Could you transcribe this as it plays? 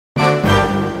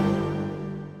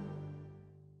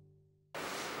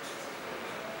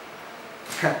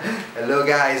Hello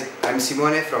guys, I'm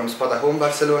Simone from Spot Home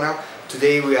Barcelona.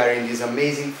 Today we are in this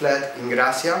amazing flat in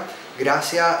Gracia.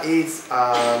 Gracia is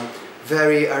a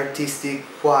very artistic,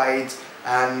 quiet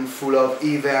and full of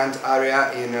event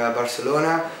area in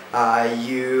Barcelona.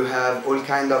 You have all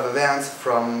kind of events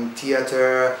from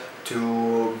theater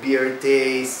to beer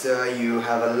taste. You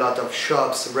have a lot of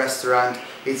shops, restaurant.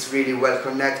 It's really well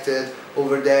connected.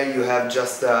 Over there you have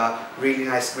just a really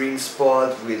nice green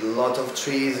spot with a lot of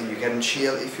trees and you can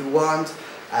chill if you want.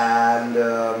 And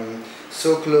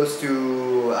so close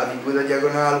to Avinguda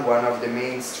Diagonal, one of the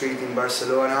main streets in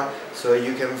Barcelona, so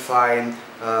you can find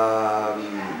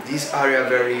this area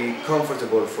very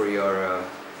comfortable for your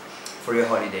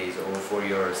holidays or for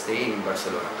your stay in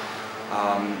Barcelona.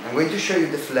 I'm going to show you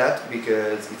the flat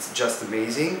because it's just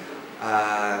amazing.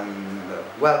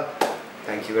 Well,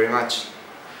 thank you very much.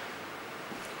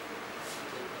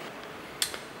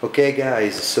 Okay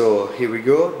guys, so here we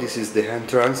go. This is the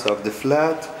entrance of the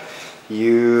flat.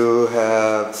 You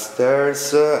have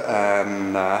stairs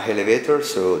and elevator,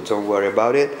 so don't worry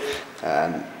about it.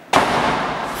 And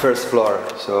first floor,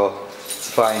 so it's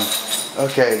fine.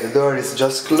 Okay, the door is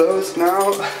just closed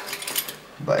now,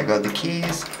 but I got the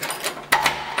keys.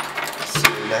 So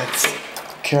let's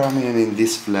come in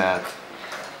this flat.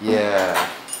 Yeah,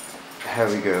 here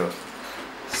we go.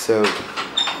 So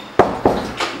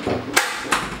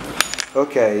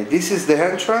okay, this is the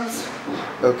entrance.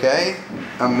 Okay,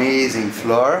 amazing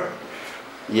floor.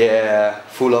 Yeah,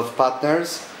 full of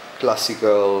partners,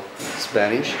 classical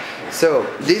Spanish. So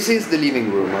this is the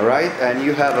living room, alright, and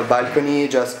you have a balcony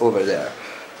just over there.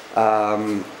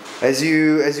 As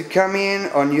you come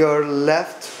in, on your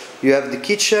left you have the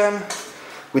kitchen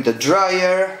with a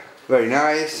dryer, very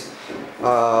nice,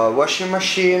 washing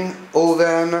machine,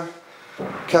 oven,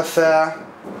 cafe,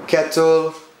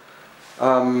 kettle.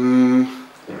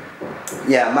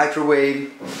 Yeah,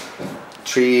 microwave,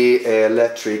 3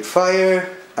 electric fire,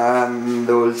 and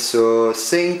also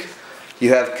sink.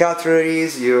 You have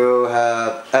cutleries, you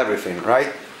have everything,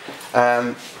 right?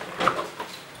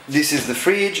 This is the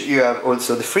fridge, you have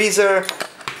also the freezer,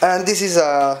 and this is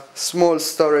a small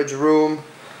storage room,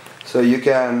 so you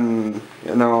can,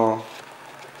 you know,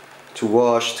 to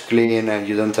wash, to clean, and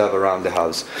you don't have around the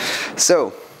house.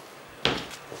 So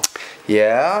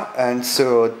yeah, and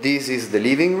so this is the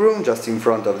living room just in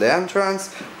front of the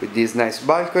entrance with this nice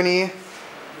balcony,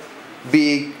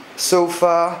 big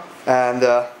sofa, and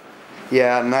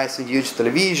yeah, nice and huge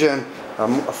television,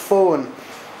 a phone.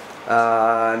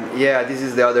 Yeah, this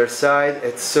is the other side.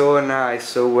 It's so nice,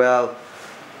 so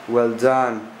well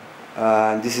done.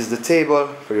 And this is the table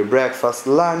for your breakfast,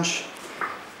 lunch.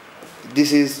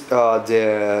 This is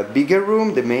the bigger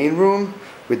room, the main room,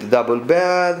 with the double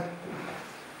bed.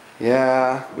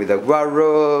 Yeah, with a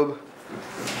wardrobe.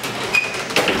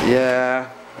 Yeah,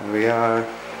 here we are.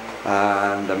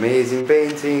 And amazing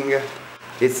painting.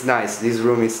 It's nice, this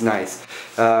room is nice.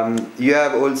 You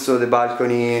have also the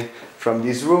balcony from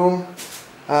this room.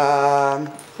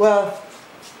 Well,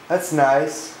 that's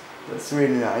nice. That's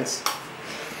really nice.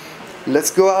 Let's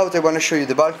go out, I want to show you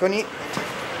the balcony.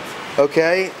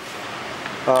 Okay.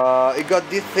 It got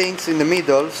these things in the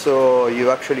middle, so you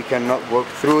actually cannot walk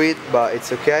through it, but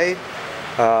it's okay.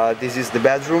 This is the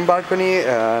bedroom balcony,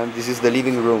 this is the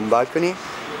living room balcony.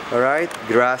 Alright,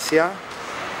 Gracia.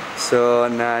 So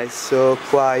nice, so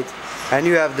quiet. And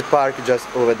you have the park just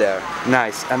over there.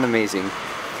 Nice and amazing.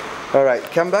 Alright,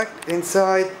 come back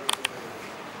inside.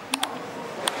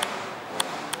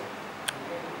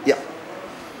 Yeah.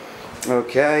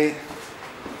 Okay.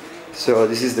 So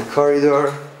this is the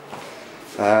corridor.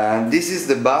 And this is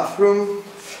the bathroom,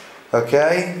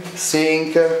 okay,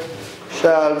 sink,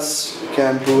 shelves, you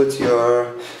can put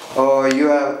your, you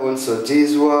have also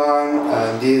this one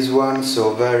and this one,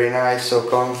 so very nice, so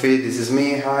comfy. This is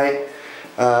me, hi.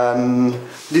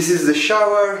 This is the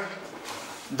shower,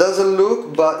 doesn't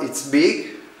look, but it's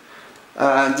big.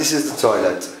 And this is the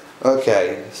toilet.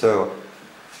 Okay, so,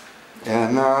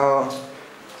 and now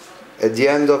at the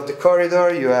end of the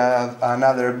corridor you have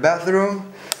another bathroom.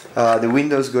 The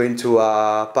windows go into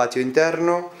a patio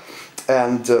interno,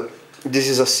 and this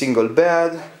is a single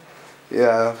bed.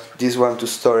 Yeah, this one to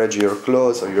storage your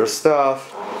clothes or your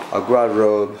stuff, a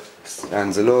wardrobe,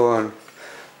 stands alone,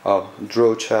 a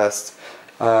drawer chest,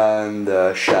 and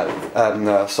a shelf.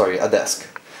 Sorry, a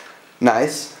desk.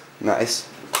 Nice, nice.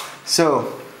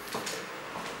 So,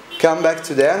 come back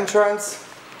to the entrance.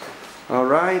 All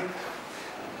right.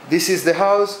 This is the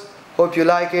house. Hope you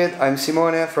like it. I'm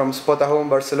Simone from Spot Home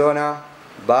Barcelona.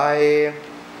 Bye.